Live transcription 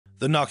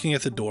The knocking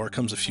at the door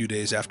comes a few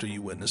days after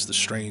you witness the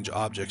strange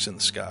objects in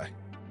the sky.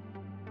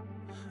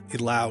 A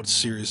loud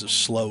series of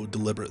slow,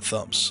 deliberate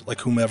thumps, like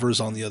whomever is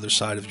on the other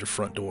side of your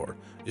front door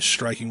is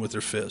striking with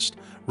their fist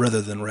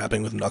rather than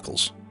rapping with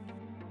knuckles.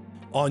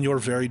 On your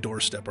very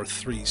doorstep are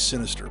three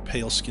sinister,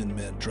 pale-skinned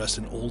men dressed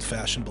in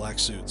old-fashioned black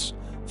suits,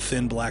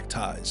 thin black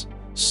ties,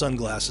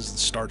 sunglasses, and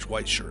starched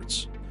white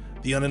shirts.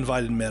 The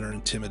uninvited men are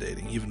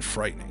intimidating, even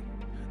frightening.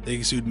 They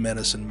exude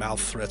menace and mouth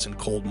threats in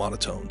cold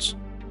monotones.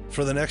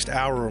 For the next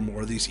hour or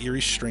more, these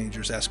eerie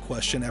strangers ask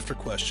question after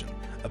question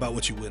about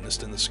what you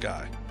witnessed in the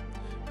sky.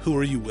 Who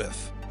are you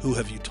with? Who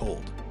have you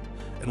told?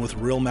 And with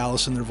real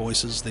malice in their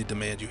voices, they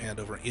demand you hand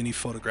over any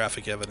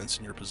photographic evidence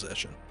in your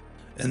possession.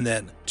 And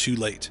then, too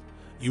late,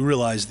 you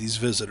realize these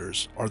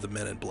visitors are the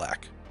men in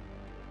black.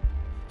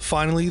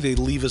 Finally, they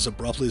leave as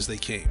abruptly as they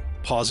came,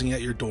 pausing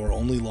at your door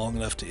only long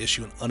enough to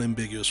issue an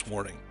unambiguous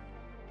warning.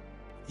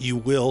 You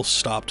will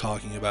stop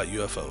talking about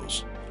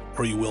UFOs,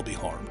 or you will be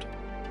harmed.